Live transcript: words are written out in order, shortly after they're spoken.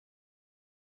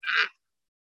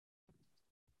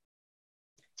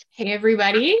Hey,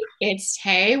 everybody, it's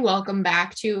Tay. Welcome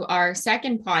back to our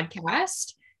second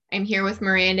podcast. I'm here with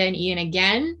Miranda and Ian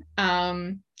again.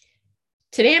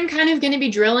 Today, I'm kind of going to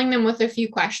be drilling them with a few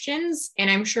questions,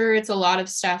 and I'm sure it's a lot of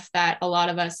stuff that a lot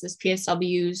of us as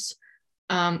PSWs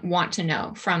want to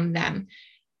know from them.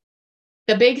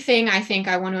 The big thing I think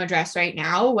I want to address right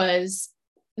now was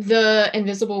the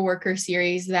Invisible Worker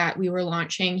series that we were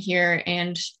launching here,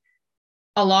 and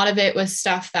a lot of it was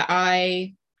stuff that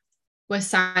I was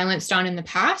silenced on in the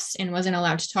past and wasn't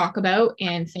allowed to talk about.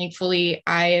 And thankfully,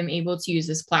 I am able to use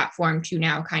this platform to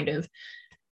now kind of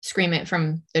scream it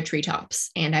from the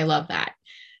treetops. And I love that.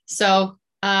 So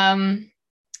a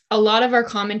lot of our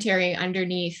commentary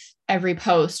underneath every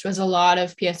post was a lot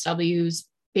of PSWs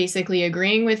basically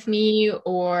agreeing with me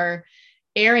or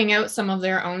airing out some of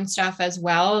their own stuff as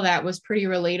well. That was pretty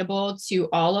relatable to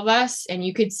all of us. And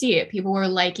you could see it. People were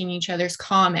liking each other's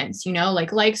comments,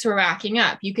 like likes were racking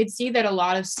up. You could see that a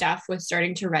lot of stuff was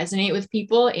starting to resonate with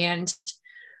people. And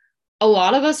a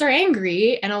lot of us are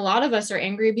angry. And a lot of us are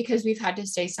angry because we've had to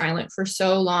stay silent for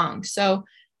so long. So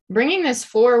bringing this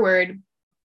forward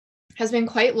has been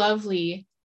quite lovely.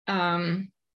 But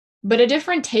a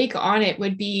different take on it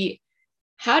would be,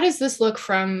 how does this look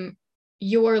from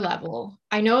your level?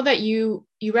 I know that you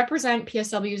represent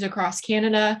PSWs across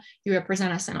Canada, you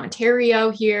represent us in Ontario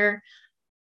here,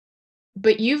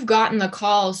 but you've gotten the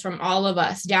calls from all of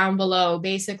us down below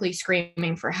basically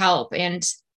screaming for help. And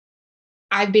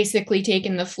I've basically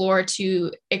taken the floor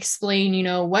to explain,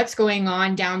 what's going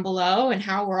on down below and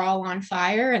how we're all on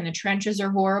fire and the trenches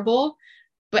are horrible.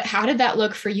 But how did that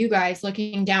look for you guys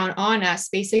looking down on us,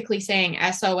 basically saying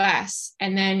SOS,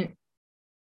 and then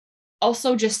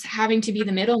also just having to be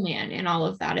the middleman in all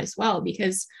of that as well,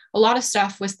 because a lot of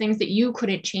stuff was things that you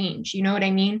couldn't change. You know what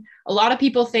I mean? A lot of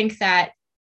people think that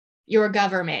you're a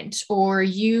government or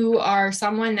you are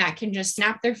someone that can just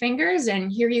snap their fingers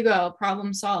and here you go,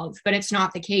 problem solved, but it's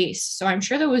not the case. So I'm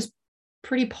sure that was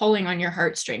pretty pulling on your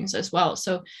heartstrings as well.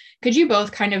 So could you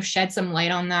both kind of shed some light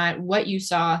on that, what you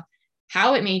saw,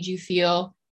 how it made you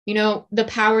feel, the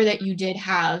power that you did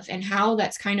have and how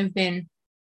that's kind of been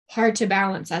hard to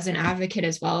balance as an advocate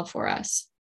as well for us?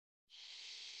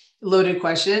 Loaded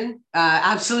question.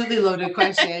 Absolutely loaded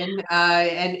question.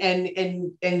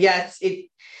 And yes,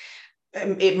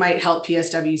 it might help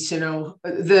PSWs to know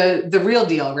the real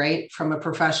deal, right? From a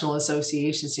professional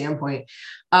association standpoint.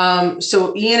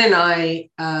 So Ian and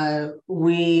I,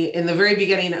 we, in the very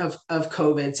beginning of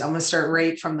COVID, so I'm going to start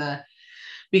right from the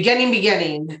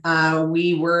beginning,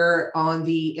 we were on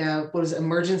the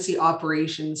emergency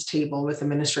operations table with the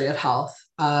Ministry of Health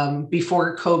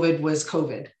before COVID was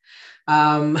COVID,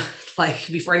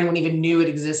 before anyone even knew it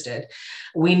existed.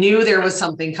 We knew there was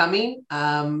something coming.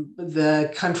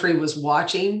 The country was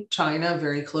watching China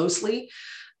very closely.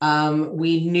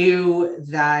 We knew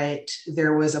that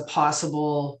there was a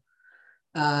possible,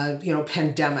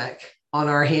 pandemic on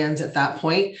our hands at that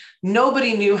point.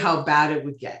 Nobody knew how bad it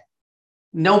would get.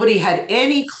 Nobody had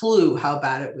any clue how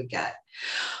bad it would get.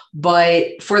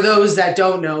 But for those that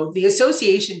don't know, the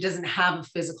association doesn't have a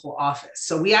physical office.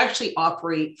 So we actually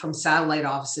operate from satellite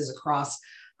offices across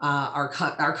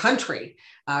our country,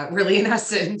 really in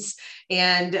essence.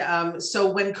 And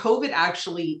so when COVID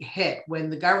actually hit, when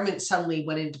the government suddenly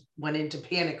went into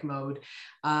panic mode,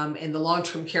 and the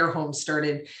long-term care homes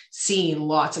started seeing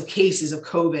lots of cases of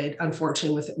COVID,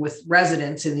 unfortunately, with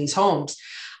residents in these homes,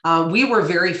 we were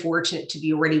very fortunate to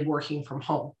be already working from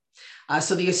home.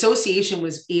 So the association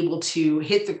was able to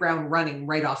hit the ground running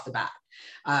right off the bat.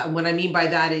 What I mean by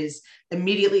that is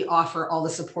immediately offer all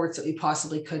the supports that we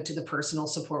possibly could to the personal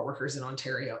support workers in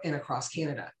Ontario and across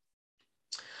Canada.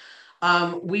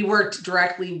 We worked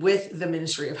directly with the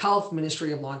Ministry of Health,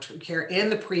 Ministry of Long-Term Care,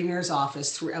 and the Premier's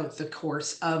office throughout the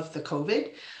course of the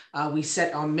COVID. We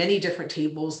sat on many different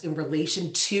tables in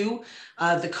relation to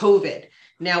the COVID.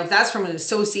 Now, that's from an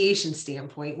association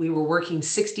standpoint. We were working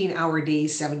 16-hour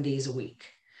days, 7 days a week.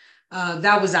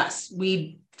 That was us.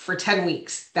 For 10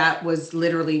 weeks, that was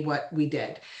literally what we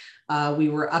did. We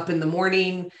were up in the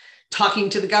morning, talking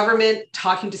to the government,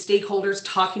 talking to stakeholders,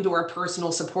 talking to our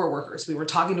personal support workers. We were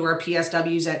talking to our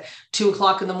PSWs at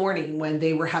 2:00 in the morning when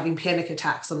they were having panic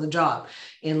attacks on the job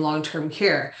in long-term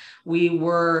care. We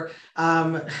were,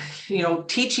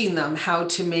 teaching them how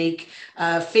to make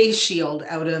a face shield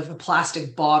out of a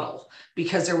plastic bottle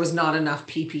because there was not enough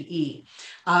PPE.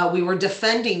 We were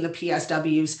defending the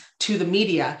PSWs to the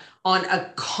media on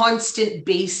a constant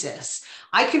basis.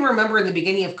 I can remember in the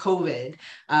beginning of COVID,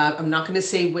 I'm not going to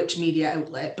say which media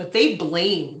outlet, but they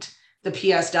blamed the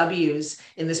PSWs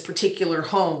in this particular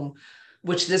home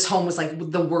which this home was like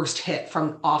the worst hit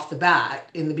from off the bat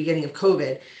in the beginning of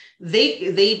COVID,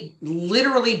 they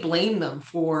literally blamed them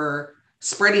for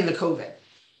spreading the COVID.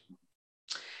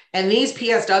 And these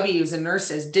PSWs and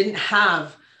nurses didn't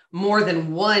have more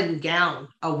than one gown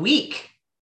a week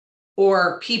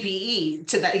or PPE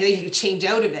to that they could change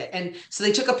out of it. And so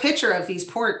they took a picture of these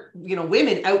poor,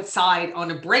 women outside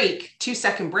on a break,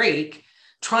 2-second break,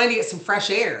 trying to get some fresh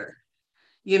air,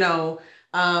 in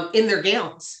their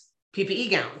gowns,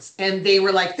 PPE gowns. And they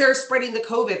were like, they're spreading the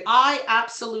COVID. I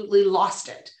absolutely lost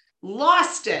it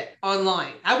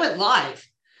online. I went live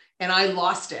and I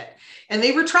lost it. And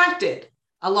they retracted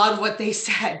a lot of what they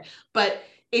said, but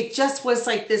it just was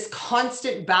like this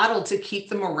constant battle to keep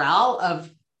the morale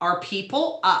of our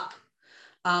people up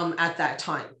at that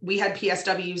time. We had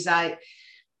PSWs that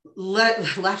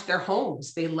left their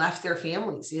homes, they left their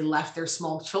families, they left their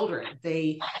small children.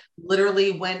 They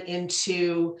literally went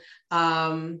into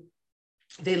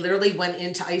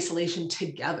isolation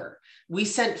together. We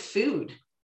sent food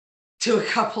to a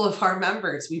couple of our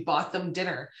members. We bought them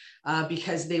dinner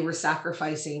because they were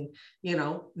sacrificing,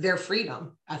 their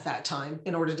freedom at that time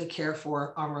in order to care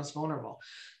for our most vulnerable.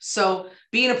 So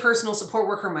being a personal support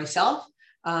worker myself,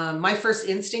 my first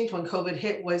instinct when COVID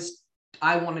hit was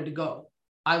I wanted to go.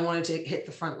 I wanted to hit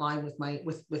the front line with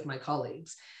my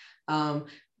colleagues. I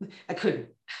couldn't.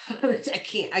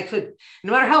 I couldn't.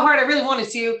 No matter how hard I really wanted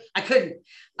to, I couldn't.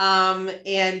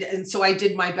 And so I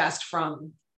did my best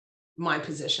from my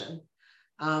position.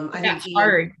 I That's think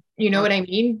hard. You know what I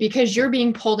mean? Because you're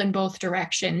being pulled in both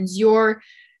directions. You're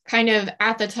kind of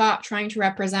at the top trying to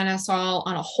represent us all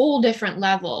on a whole different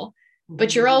level,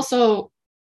 but you're also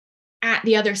at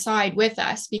the other side with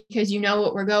us because you know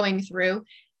what we're going through.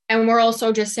 And we're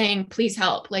also just saying, please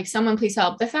help, like someone, please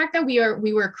help. The fact that we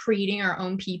were creating our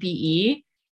own PPE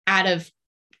out of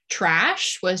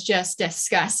trash was just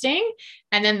disgusting.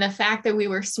 And then the fact that we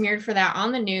were smeared for that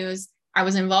on the news, I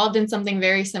was involved in something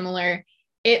very similar.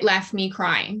 It left me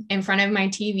crying in front of my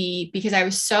TV because I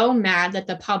was so mad that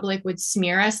the public would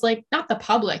smear us, like not the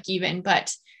public even,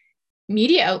 but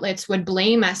media outlets would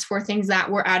blame us for things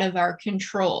that were out of our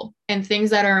control and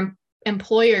things that our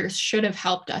employers should have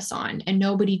helped us on, and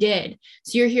nobody did.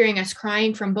 So you're hearing us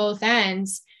crying from both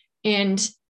ends. And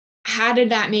how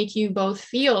did that make you both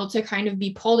feel to kind of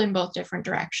be pulled in both different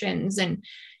directions? And,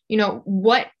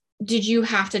 what did you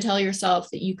have to tell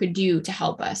yourself that you could do to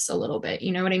help us a little bit?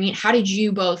 You know what I mean? How did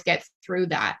you both get through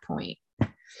that point?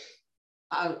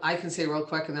 I can say real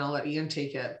quick and then I'll let Ian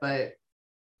take it. But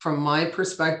from my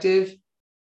perspective,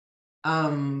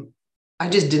 I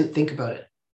just didn't think about it.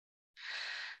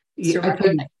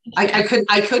 I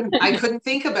couldn't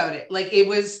think about it. Like it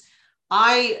was,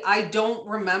 I don't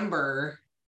remember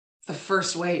the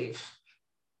first wave.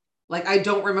 Like I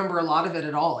don't remember a lot of it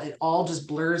at all. It all just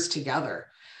blurs together.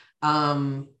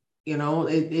 But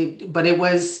it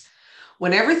was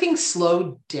when everything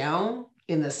slowed down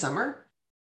in the summer,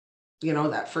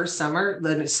 that first summer,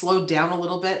 then it slowed down a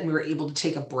little bit and we were able to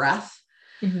take a breath.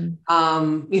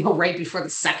 Right before the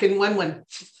second one when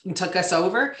it took us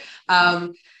over.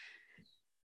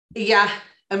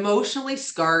 Emotionally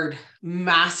scarred,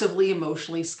 massively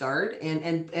emotionally scarred,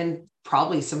 and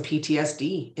probably some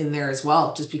PTSD in there as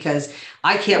well, just because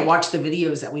I can't watch the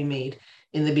videos that we made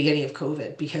in the beginning of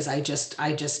COVID because I just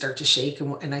start to shake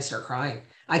and I start crying.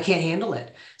 I can't handle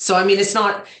it. So, I mean, it's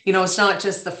not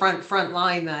just the front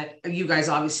line that you guys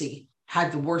obviously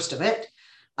had the worst of it.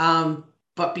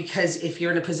 But because if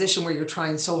you're in a position where you're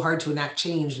trying so hard to enact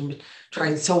change and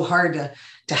trying so hard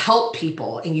to help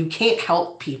people and you can't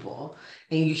help people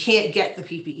and you can't get the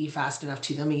PPE fast enough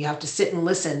to them and you have to sit and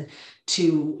listen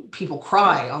to people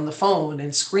cry on the phone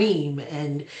and scream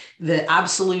and the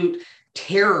absolute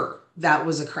terror that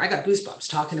was I got goosebumps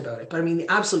talking about it, but I mean,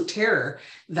 the absolute terror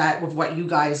that with what you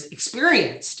guys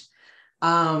experienced.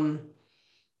 A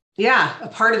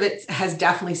part of it has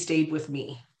definitely stayed with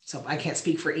me. So I can't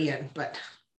speak for Ian, but.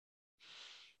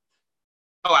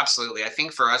 Oh, absolutely. I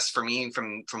think for me,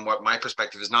 from what my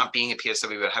perspective is, not being a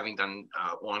PSW, but having done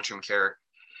long-term care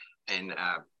and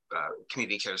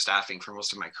community care staffing for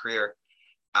most of my career,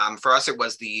 for us, it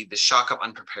was the shock of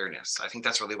unpreparedness. I think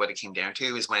that's really what it came down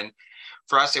to, is when,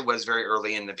 for us, it was very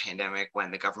early in the pandemic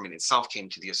when the government itself came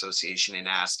to the association and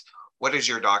asked, what is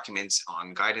your documents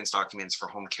on guidance documents for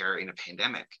home care in a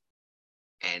pandemic?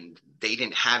 And they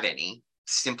didn't have any,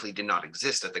 simply did not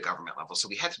exist at the government level. So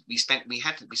we spent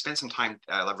some time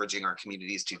leveraging our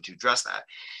communities to address that.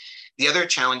 The other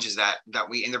challenge is that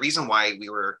and the reason why we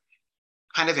were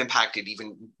kind of impacted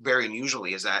even very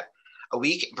unusually is that a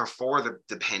week before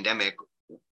the pandemic,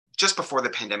 just before the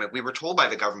pandemic, we were told by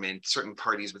the government, certain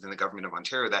parties within the government of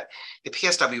Ontario, that the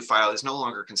PSW file is no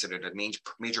longer considered a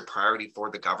major priority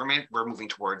for the government. We're moving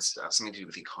towards something to do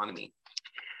with the economy.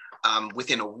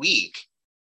 Within a week,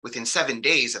 within 7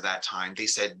 days of that time, they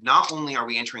said, not only are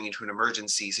we entering into an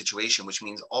emergency situation, which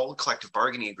means all collective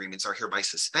bargaining agreements are hereby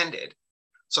suspended.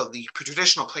 So the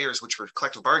traditional players, which were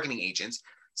collective bargaining agents,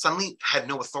 suddenly had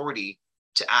no authority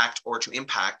to act or to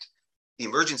impact the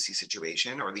emergency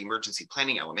situation or the emergency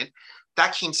planning element.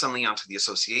 That came suddenly onto the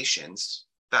associations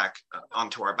back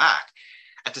onto our back.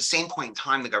 At the same point in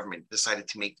time, the government decided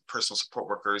to make personal support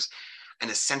workers an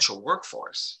essential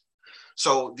workforce.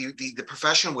 So the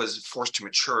profession was forced to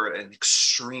mature at an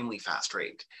extremely fast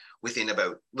rate. Within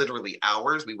about literally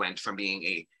hours, we went from being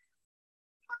a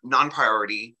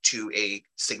non-priority to a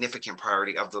significant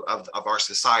priority of our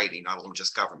society, not only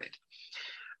just government.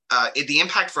 The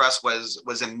impact for us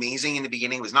was amazing in the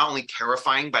beginning. It was not only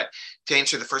terrifying, but to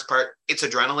answer the first part, it's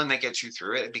adrenaline that gets you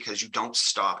through it, because you don't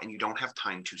stop and you don't have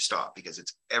time to stop, because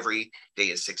it's every day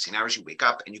is 16 hours. You wake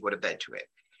up and you go to bed to it.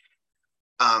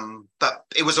 But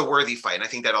it was a worthy fight. And I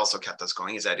think that also kept us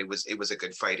going, is that it was a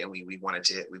good fight, and we wanted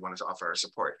to offer our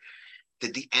support.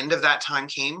 The end of that time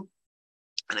came,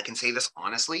 and I can say this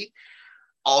honestly,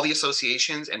 all the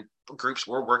associations and groups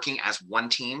were working as one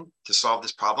team to solve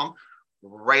this problem,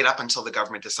 right up until the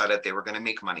government decided they were going to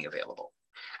make money available.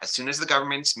 As soon as the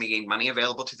government's making money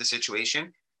available to the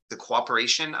situation, the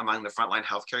cooperation among the frontline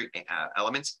healthcare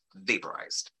elements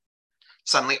vaporized.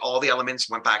 Suddenly, all the elements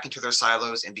went back into their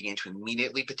silos and began to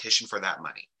immediately petition for that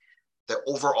money. The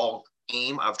overall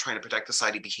aim of trying to protect the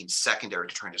society became secondary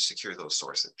to trying to secure those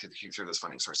sources, to secure those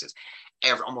funding sources.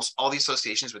 Almost all the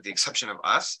associations, with the exception of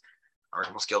us, are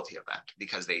almost guilty of that,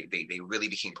 because they really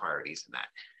became priorities in that.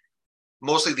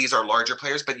 Mostly these are larger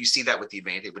players, but you see that with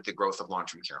the growth of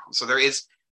long-term care homes. So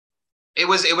it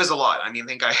was a lot. I mean, I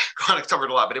think I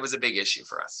covered a lot, but it was a big issue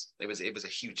for us. It was a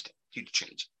huge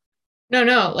change.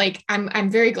 No, like I'm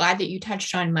very glad that you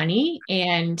touched on money,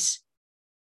 and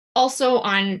also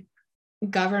on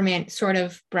government sort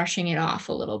of brushing it off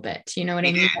a little bit. You know what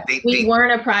I mean? We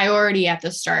weren't a priority at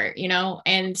the start,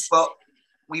 and well,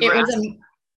 we were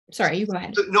sorry, you go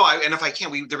ahead. No, and if I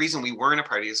can, the reason we weren't a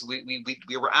priority is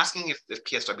we were asking if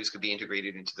PSWs could be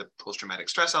integrated into the post-traumatic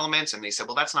stress elements, and they said,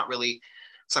 well, that's not really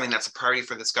something that's a priority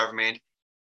for this government.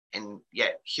 And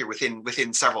yet here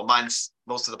within several months,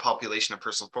 most of the population of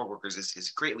personal support workers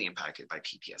is greatly impacted by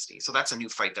PTSD. So that's a new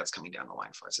fight that's coming down the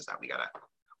line for us, is that we got to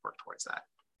work towards that.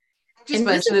 Just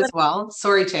mention as well,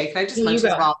 sorry, Tay, can I just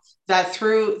mention as well that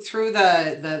through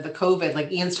the COVID,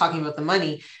 like Ian's talking about the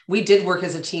money, we did work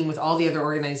as a team with all the other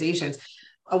organizations.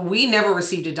 We never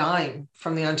received a dime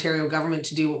from the Ontario government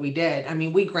to do what we did. I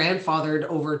mean, we grandfathered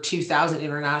over 2,000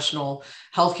 international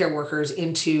healthcare workers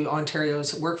into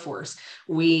Ontario's workforce.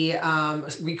 We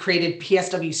created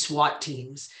PSW SWAT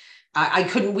teams.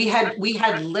 We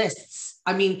had lists.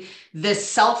 I mean, the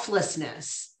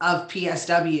selflessness of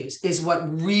PSWs is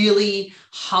what really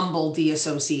humbled the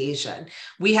association.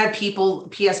 We had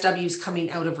PSWs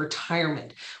coming out of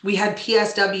retirement. We had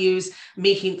PSWs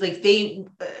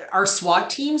making, our SWAT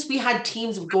teams, we had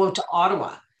teams go out to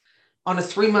Ottawa on a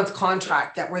 3-month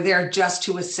contract that were there just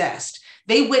to assist.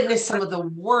 They witnessed some of the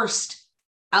worst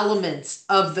elements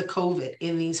of the COVID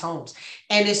in these homes.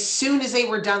 And as soon as they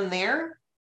were done there,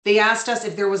 they asked us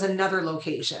if there was another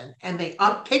location, and they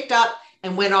picked up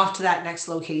and went off to that next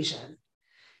location.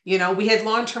 We had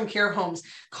long-term care homes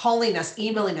calling us,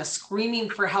 emailing us, screaming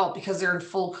for help because they're in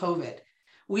full COVID.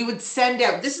 We would send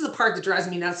out, this is the part that drives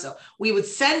me nuts though, we would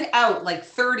send out like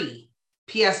 30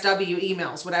 PSW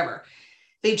emails, whatever.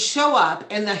 They'd show up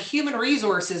and the human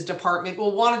resources department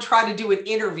will want to try to do an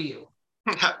interview.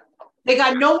 They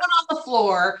got no one on the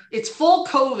floor. It's full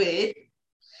COVID.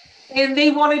 And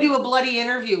they want to do a bloody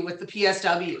interview with the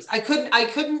PSWs. I couldn't.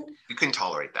 You couldn't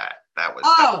tolerate that. That was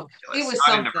it was not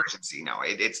something. An emergency. No,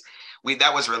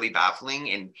 that was really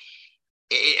baffling. And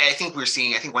I think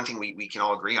one thing we can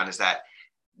all agree on is that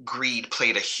greed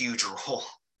played a huge role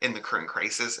in the current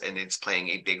crisis, and it's playing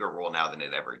a bigger role now than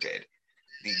it ever did.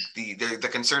 The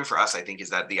concern for us, I think, is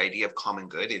that the idea of common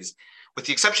good is, with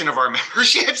the exception of our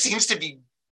membership, seems to be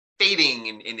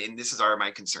fading, and this is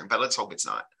my concern. But let's hope it's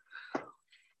not.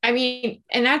 I mean,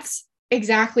 and that's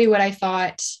exactly what I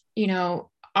thought,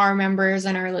 our members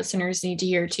and our listeners need to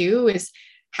hear too, is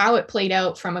how it played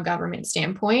out from a government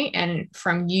standpoint, and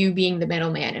from you being the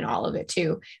middleman in all of it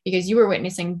too, because you were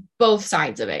witnessing both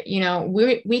sides of it.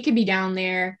 We could be down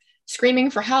there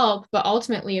screaming for help, but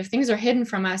ultimately, if things are hidden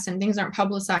from us and things aren't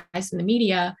publicized in the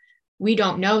media, we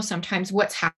don't know sometimes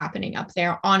what's happening up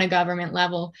there on a government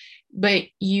level, but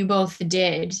you both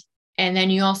did. And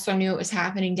then you also knew it was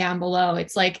happening down below.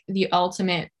 It's like the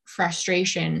ultimate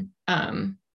frustration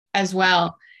as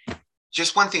well.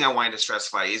 Just one thing I wanted to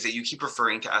specify is that you keep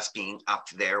referring to us being up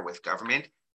there with government.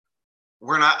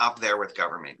 We're not up there with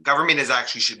government. Government is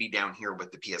actually should be down here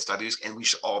with the PSWs, and we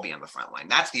should all be on the front line.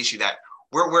 That's the issue that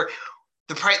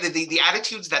the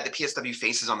attitudes that the PSW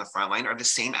faces on the front line are the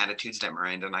same attitudes that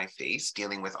Miranda and I face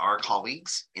dealing with our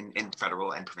colleagues in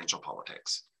federal and provincial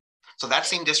politics. So that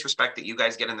same disrespect that you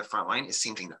guys get in the front line is the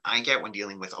same thing that I get when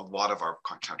dealing with a lot of our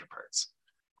counterparts.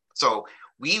 So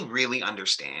we really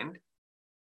understand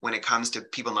when it comes to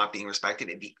people not being respected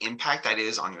and the impact that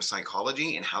is on your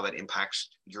psychology and how that impacts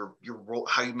your role,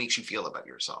 how it makes you feel about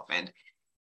yourself. And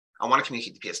I want to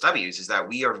communicate to PSWs is that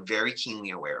we are very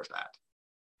keenly aware of that.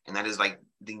 And that is like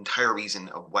the entire reason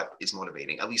of what is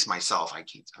motivating, at least myself. I'm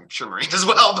sure Miranda as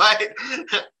well, but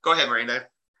go ahead, Miranda.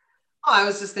 Oh, I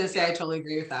was just going to say, I totally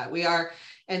agree with that. We are,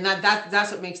 and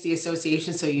that's what makes the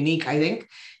association so unique, I think,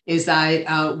 is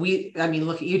that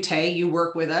look at you, Tay, you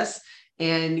work with us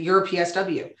and you're a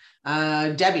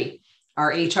PSW. Debbie, our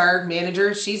HR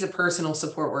manager, she's a personal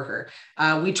support worker.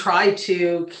 We try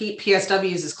to keep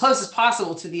PSWs as close as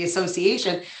possible to the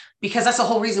association because that's the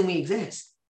whole reason we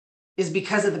exist, is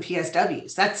because of the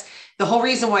PSWs. That's the whole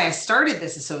reason why I started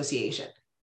this association,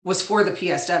 was for the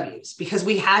PSWs, because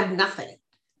we had nothing.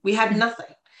 We had nothing.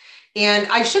 And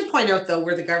I should point out, though,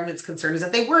 where the government's concerned is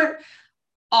that they weren't,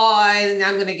 and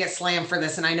I'm going to get slammed for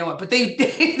this, and I know it, but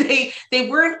they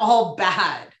weren't all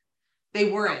bad.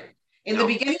 They weren't. In the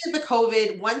beginning of the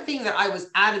COVID, one thing that I was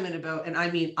adamant about, and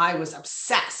I mean, I was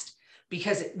obsessed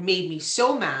because it made me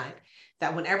so mad,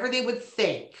 that whenever they would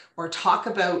think or talk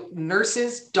about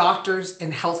nurses, doctors,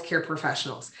 and healthcare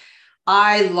professionals,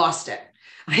 I lost it.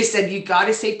 I said, you got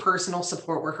to say personal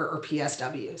support worker or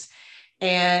PSWs.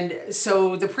 And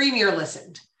so the Premier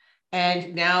listened,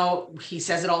 and now he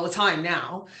says it all the time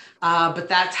now, but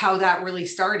that's how that really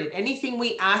started. Anything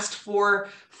we asked for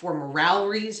morale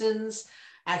reasons,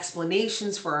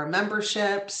 explanations for our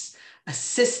memberships,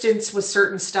 assistance with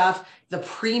certain stuff, the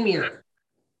Premier's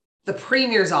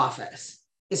office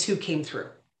is who came through.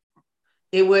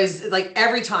 It was like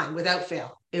every time without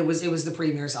fail, it was the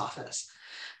Premier's office.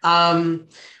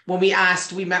 When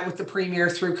we met with the Premier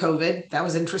through COVID. That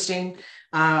was interesting.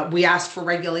 We asked for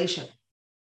regulation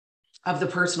of the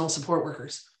personal support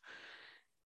workers.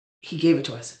 He gave it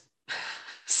to us.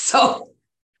 So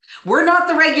we're not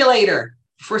the regulator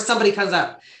before somebody comes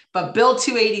up, but Bill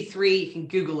 283, you can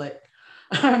Google it.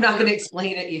 I'm not going to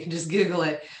explain it. You can just Google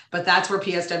it, but that's where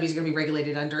PSW is going to be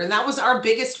regulated under. And that was our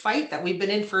biggest fight that we've been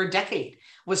in for a decade,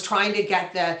 was trying to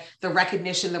get the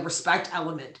recognition, the respect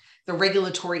element, the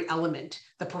regulatory element,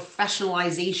 the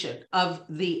professionalization of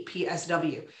the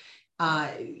PSW,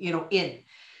 in.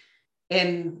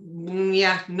 And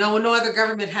yeah, no other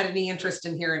government had any interest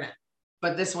in hearing it,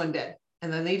 but this one did.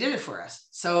 And then they did it for us.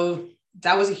 So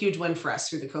that was a huge win for us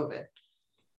through the COVID.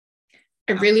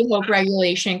 I really hope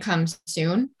regulation comes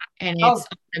soon and it's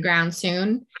on the ground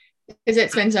soon, because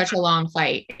it's been such a long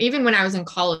fight. Even when I was in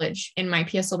college in my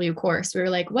PSW course, we were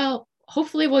like, well,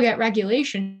 hopefully we'll get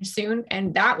regulation soon.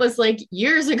 And that was like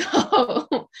years ago.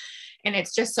 And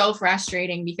it's just so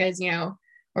frustrating because,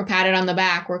 we're patted on the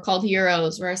back, we're called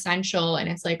heroes, we're essential. And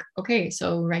it's like, okay,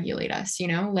 so regulate us,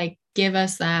 like give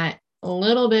us that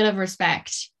little bit of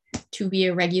respect to be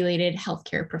a regulated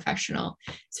healthcare professional.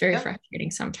 It's very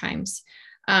frustrating sometimes.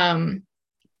 So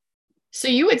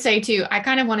you would say too, I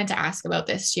kind of wanted to ask about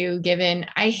this too, given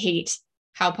I hate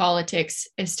how politics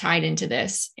is tied into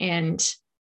this, and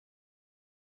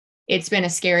it's been a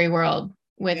scary world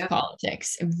with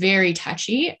politics, very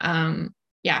touchy.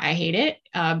 I hate it.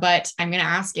 But I'm going to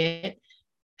ask it,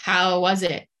 how was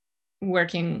it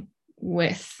working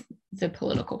with the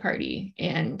political party?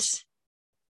 And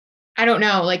I don't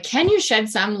know, like, can you shed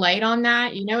some light on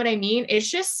that? You know what I mean? It's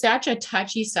just such a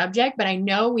touchy subject, but I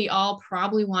know we all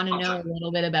probably want to know a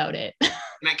little bit about it.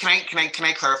 Can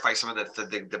I clarify some of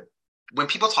the when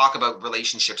people talk about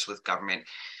relationships with government,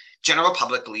 general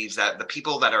public believes that the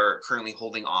people that are currently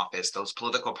holding office, those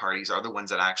political parties, are the ones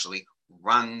that actually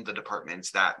run the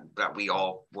departments that we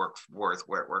all work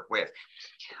with.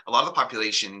 A lot of the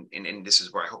population, and this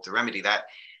is where I hope to remedy that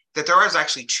there is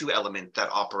actually two elements that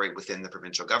operate within the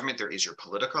provincial government. There is your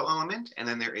political element, and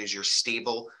then there is your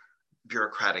stable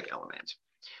bureaucratic element.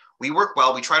 We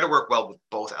try to work well with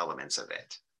both elements of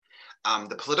it.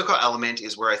 The political element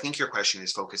is where I think your question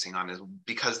is focusing on, is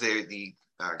because the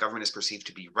government is perceived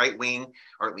to be right-wing,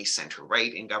 or at least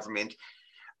center-right in government.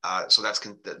 So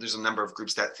there's a number of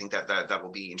groups that think that will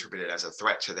be interpreted as a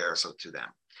threat to them.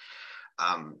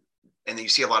 And then you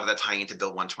see a lot of that tying into Bill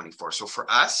 124. So for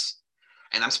us,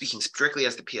 and I'm speaking strictly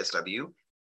as the PSW,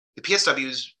 the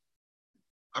PSWs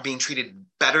are being treated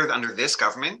better under this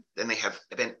government than they have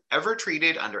been ever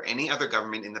treated under any other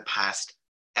government in the past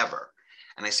ever.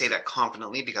 And I say that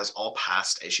confidently because all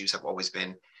past issues have always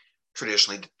been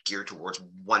traditionally geared towards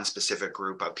one specific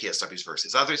group of PSWs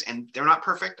versus others. And they're not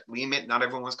perfect. We admit not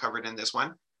everyone was covered in this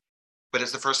one, but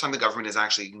it's the first time the government is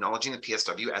actually acknowledging the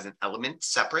PSW as an element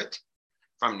separate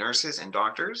from nurses and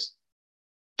doctors.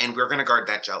 And we're going to guard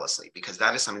that jealously because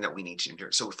that is something that we need to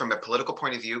endure. So from a political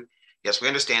point of view, yes, we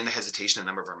understand the hesitation a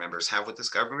number of our members have with this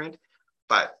government,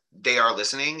 but they are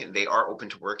listening. They are open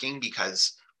to working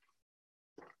because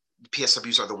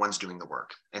PSWs are the ones doing the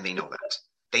work, and they know that.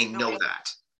 They know that.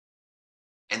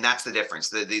 And that's the difference.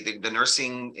 The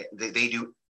nursing, they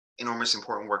do enormous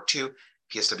important work too.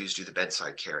 PSWs do the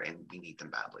bedside care, and we need them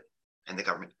badly. And the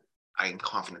government, I'm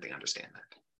confident they understand that.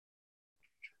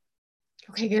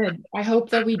 Okay, good. I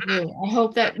hope that we do. I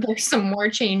hope that there's some more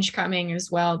change coming as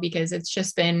well, because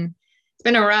it's been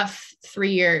a rough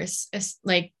 3 years. It's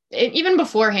like even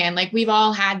beforehand, like we've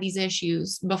all had these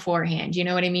issues beforehand. You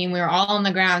know what I mean? We were all on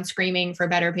the ground screaming for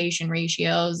better patient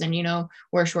ratios and,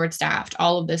 we're short staffed,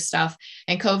 all of this stuff.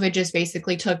 And COVID just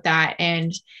basically took that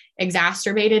and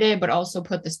exacerbated it, but also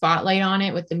put the spotlight on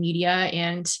it with the media.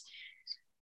 And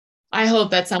I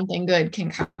hope that something good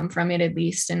can come from it at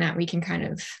least, and that we can kind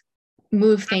of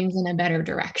move things in a better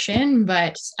direction.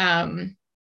 But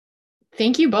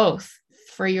thank you both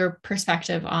for your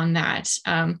perspective on that.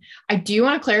 I do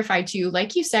want to clarify too,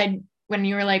 like you said, when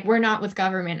you were like, we're not with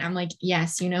government, I'm like,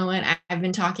 yes, you know what? I've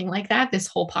been talking like that this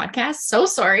whole podcast. So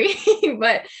sorry.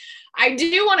 But I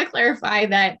do want to clarify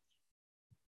that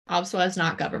OPSWA is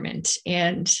not government,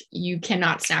 and you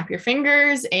cannot snap your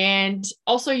fingers. And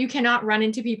also you cannot run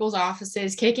into people's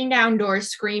offices, kicking down doors,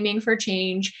 screaming for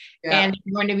change. Yeah. And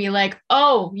you're going to be like,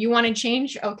 oh, you want to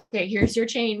change? Okay, here's your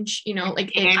change. I know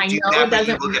it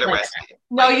doesn't.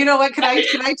 No, you know what? Can I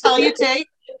tell you, Tay?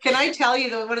 Can I tell you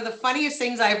that one of the funniest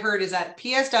things I've heard is that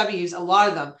PSWs, a lot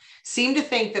of them, seem to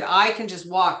think that I can just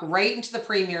walk right into the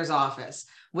Premier's office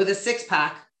with a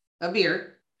 6-pack of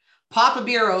beer, pop a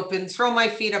beer open, throw my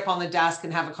feet up on the desk,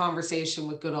 and have a conversation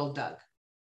with good old Doug.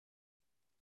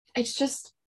 It's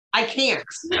just, I can't.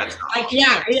 I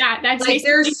can't. Yeah, that's like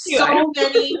there's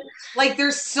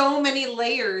so many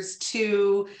layers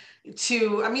to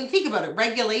I mean, think about it.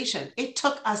 Regulation. It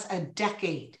took us a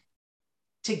decade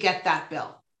to get that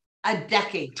bill. A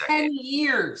decade, 10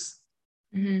 years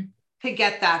to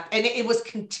get that. And it was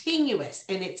continuous.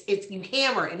 And it's you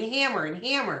hammer and hammer and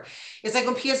hammer. It's like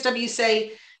when PSW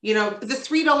say, the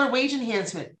 $3 wage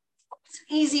enhancement. It's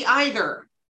easy either.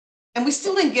 And we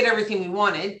still didn't get everything we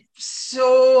wanted.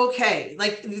 So, okay.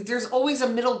 Like there's always a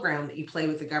middle ground that you play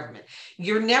with the government.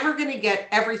 You're never going to get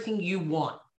everything you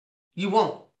want. You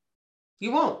won't.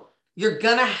 You're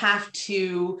going to have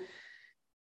to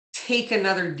take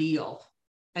another deal.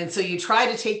 And so you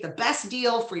try to take the best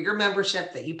deal for your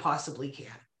membership that you possibly can.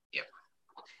 Yep.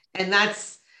 And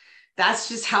that's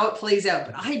just how it plays out.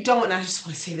 But I just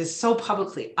want to say this so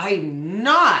publicly. I'm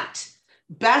not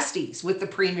besties with the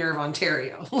Premier of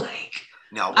Ontario.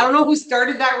 No. I don't know who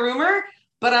started that rumor,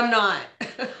 but I'm not.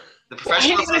 The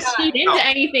professionals I didn't want to feed into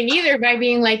anything either by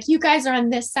being like, you guys are on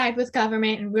this side with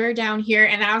government and we're down here.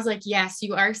 And I was like, yes,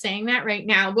 you are saying that right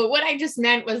now. But what I just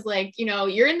meant was like,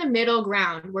 you're in the middle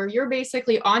ground where you're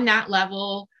basically on that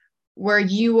level where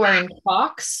you are in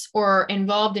talks or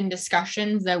involved in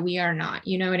discussions that we are not,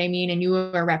 you know what I mean? And you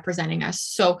are representing us.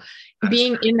 So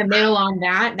being in the middle on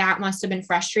that must have been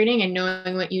frustrating, and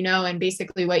knowing what you know. And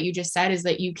basically what you just said is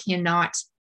that you cannot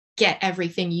get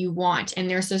everything you want. And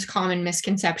there's this common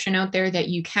misconception out there that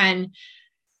you can.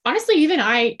 Honestly, even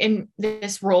I in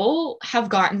this role have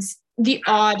gotten the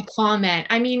odd comment.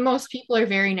 I mean, most people are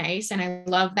very nice and I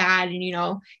love that.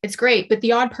 And, it's great. But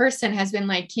the odd person has been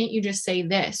like, can't you just say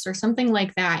this or something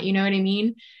like that? You know what I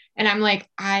mean? And I'm like,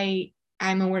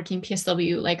 I'm a working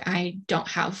PSW. Like, I don't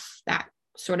have that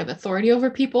sort of authority over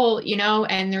people,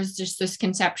 and there's just this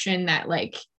conception that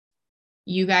like,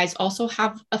 you guys also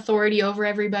have authority over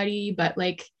everybody, but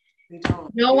like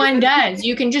no one does.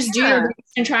 You can just do your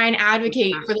best and try and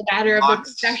advocate for the better of the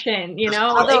profession,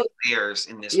 Although players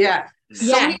in this,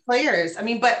 so many players. I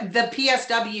mean, but the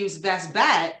PSW's best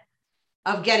bet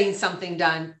of getting something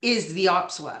done is the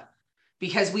OPSWA,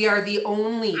 because we are the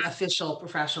only official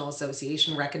professional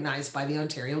association recognized by the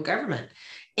Ontario government,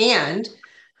 and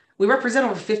we represent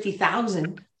over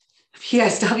 50,000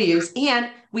 PSWs, and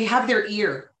we have their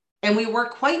ear. And we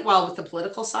work quite well with the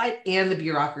political side and the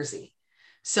bureaucracy.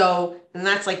 So, and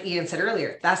that's like Ian said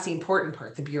earlier, that's the important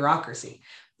part, the bureaucracy.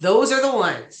 Those are the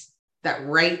ones that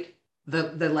write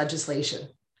the legislation.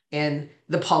 and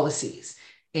the policies.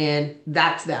 And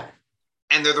that's that.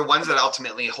 And they're the ones that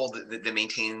ultimately hold the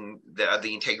maintain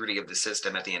the integrity of the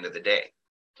system at the end of the day.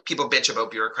 People bitch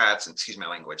about bureaucrats, and excuse my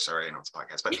language, sorry, I know it's a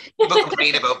podcast, but people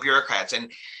complain about bureaucrats,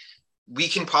 and we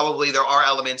can probably, there are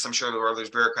elements, I'm sure there's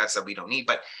bureaucrats that we don't need,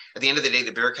 but at the end of the day,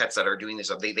 the bureaucrats that are doing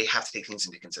this, they have to take things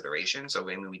into consideration. So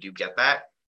when we do get that,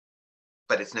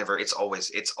 but it's always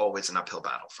an uphill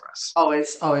battle for us.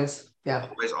 Always. Yeah.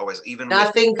 Always. Even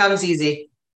nothing comes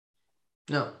easy.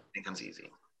 No. Nothing comes easy.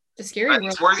 It's scary.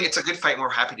 It's worthy. It's a good fight, and we're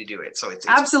happy to do it. So it's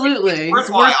absolutely it's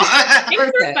worthwhile.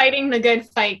 Thanks for fighting the good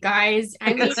fight, guys.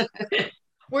 I mean,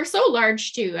 we're so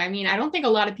large too. I mean, I don't think a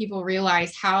lot of people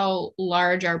realize how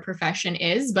large our profession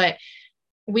is, but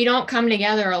we don't come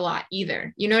together a lot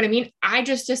either. You know what I mean? I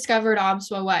just discovered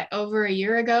OBSWA, over a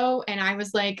year ago, and I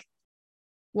was like,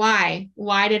 why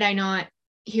did I not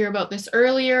hear about this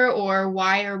earlier? Or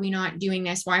why are we not doing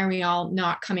this? Why are we all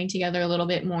not coming together a little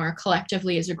bit more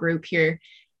collectively as a group here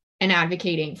and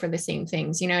advocating for the same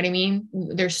things? You know what I mean?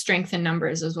 There's strength in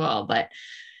numbers as well. But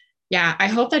yeah, I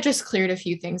hope that just cleared a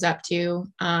few things up too.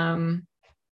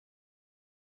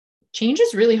 Change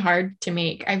is really hard to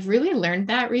make. I've really learned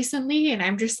that recently. And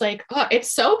I'm just like, oh,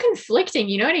 it's so conflicting.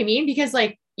 You know what I mean? Because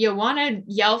like, you want to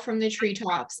yell from the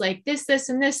treetops, like this,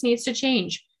 and this needs to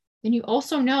change. And you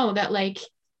also know that like,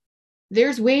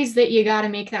 there's ways that you got to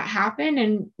make that happen,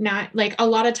 and not like a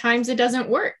lot of times it doesn't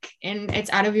work and it's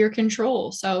out of your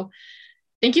control. So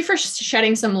thank you for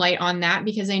shedding some light on that,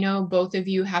 because I know both of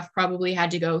you have probably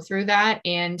had to go through that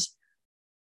and,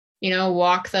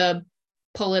 walk the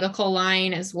political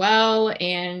line as well.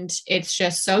 And it's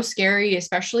just so scary,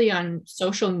 especially on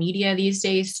social media these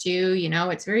days too.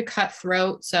 It's very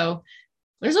cutthroat. So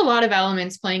there's a lot of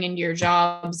elements playing into your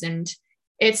jobs, and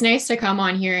it's nice to come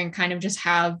on here and kind of just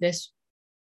have this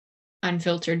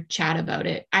unfiltered chat about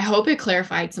it. I hope it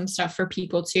clarified some stuff for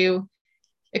people too.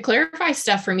 It clarifies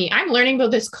stuff for me. I'm learning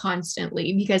about this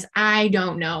constantly because I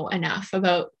don't know enough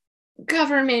about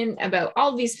government, about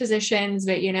all these positions,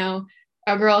 but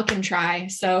a girl can try.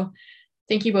 So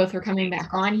thank you both for coming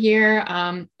back on here.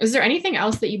 Is there anything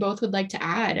else that you both would like to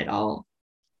add at all?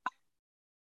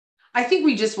 I think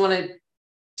we just want to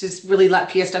just really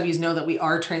let PSWs know that we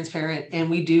are transparent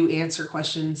and we do answer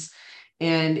questions.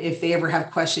 And if they ever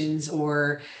have questions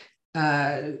or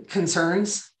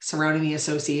concerns surrounding the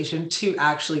association, to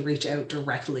actually reach out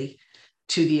directly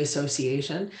to the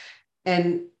association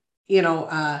and,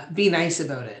 be nice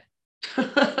about it.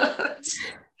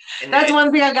 That's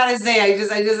one thing I gotta say. I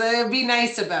just be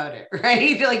nice about it,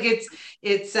 right? Like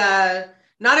it's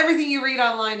not everything you read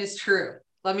online is true.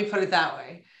 Let me put it that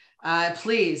way.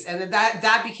 Please. And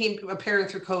that became apparent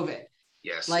through COVID.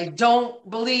 Yes. Like, don't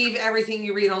believe everything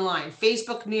you read online.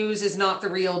 Facebook news is not the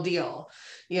real deal.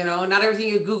 Not everything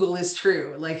you Google is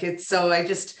true. Like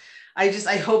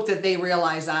I hope that they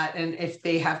realize that. And if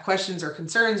they have questions or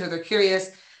concerns or they're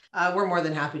curious, we're more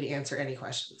than happy to answer any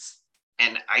questions.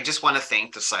 And I just want to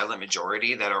thank the silent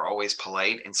majority that are always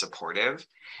polite and supportive.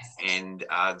 And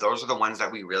those are the ones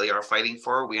that we really are fighting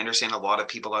for. We understand a lot of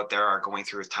people out there are going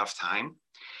through a tough time.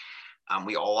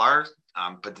 We all are,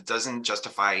 but it doesn't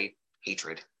justify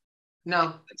hatred.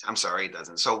 No. I'm sorry, it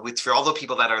doesn't. So for all the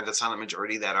people that are the silent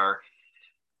majority that are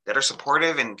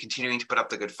supportive and continuing to put up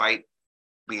the good fight,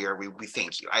 we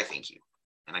thank you. I thank you.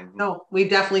 No, we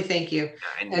definitely thank you.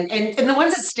 And the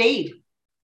ones that stayed.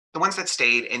 The ones that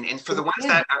stayed, and for the ones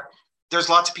that are, there's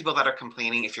lots of people that are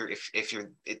complaining.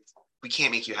 We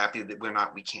can't make you happy,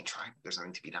 that we can't try. There's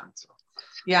nothing to be done. So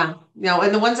yeah, no,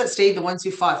 and the ones that stayed, the ones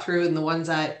who fought through, and the ones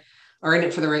that are in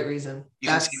it for the right reason.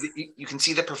 You can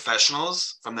see the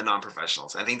professionals from the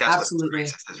non-professionals. I think that's absolutely.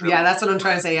 That's what I'm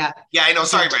trying to say. Yeah. Yeah, I know.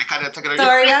 Sorry, Brian. Kind of took it.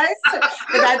 Sorry, guys. But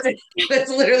that's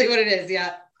literally what it is.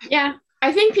 Yeah. Yeah.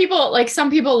 I think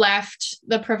some people left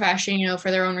the profession,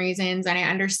 for their own reasons. And I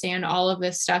understand all of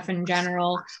this stuff in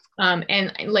general.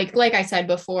 And like I said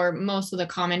before, most of the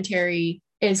commentary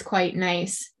is quite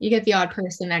nice. You get the odd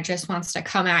person that just wants to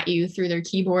come at you through their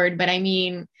keyboard. But I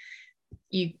mean,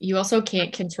 you also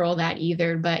can't control that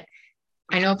either. But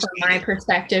I know from my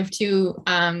perspective too,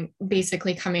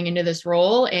 basically coming into this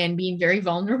role and being very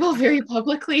vulnerable, very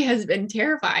publicly has been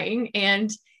terrifying.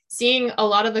 And seeing a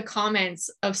lot of the comments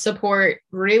of support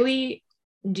really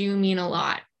do mean a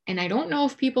lot. And I don't know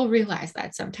if people realize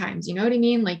that sometimes, you know what I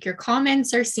mean? Like, your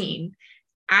comments are seen.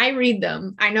 I read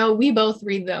them. I know we both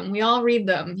read them. We all read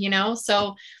them,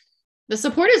 so the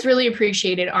support is really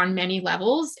appreciated on many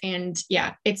levels. And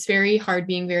yeah, it's very hard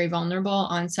being very vulnerable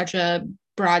on such a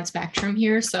broad spectrum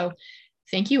here. So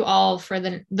thank you all for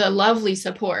the lovely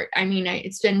support. I mean,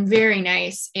 it's been very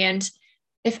nice. And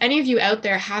if any of you out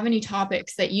there have any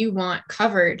topics that you want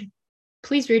covered,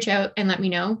 please reach out and let me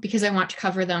know, because I want to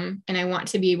cover them and I want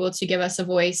to be able to give us a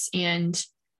voice and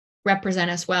represent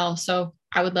us well. So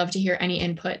I would love to hear any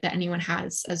input that anyone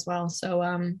has as well. So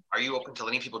are you open to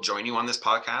letting people join you on this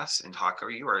podcast and talk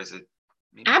over you, or is it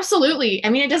absolutely? I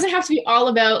mean, it doesn't have to be all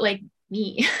about like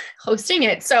me hosting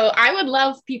it. So I would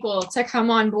love people to come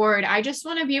on board. I just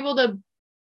want to be able to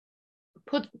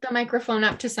put the microphone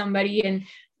up to somebody and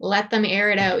let them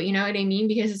air it out, you know what I mean?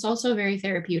 Because it's also very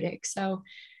therapeutic. So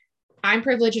I'm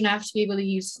privileged enough to be able to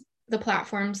use the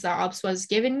platforms that OPS was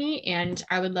given me, and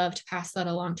I would love to pass that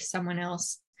along to someone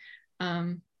else.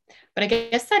 But I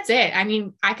guess that's it. I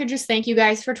mean, I could just thank you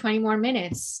guys for 20 more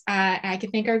minutes. I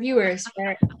could thank our viewers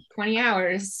for 20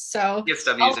 hours. So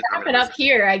I'll wrap it up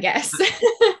here, I guess.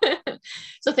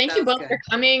 So thank you both for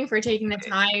coming, for taking the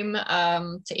time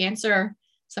to answer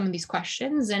some of these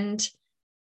questions. And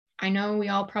I know we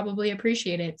all probably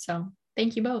appreciate it. So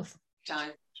thank you both. John,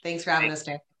 thanks for having us,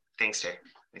 Tay. Thanks, Tay.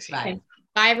 Bye.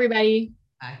 Bye, everybody.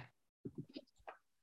 Bye.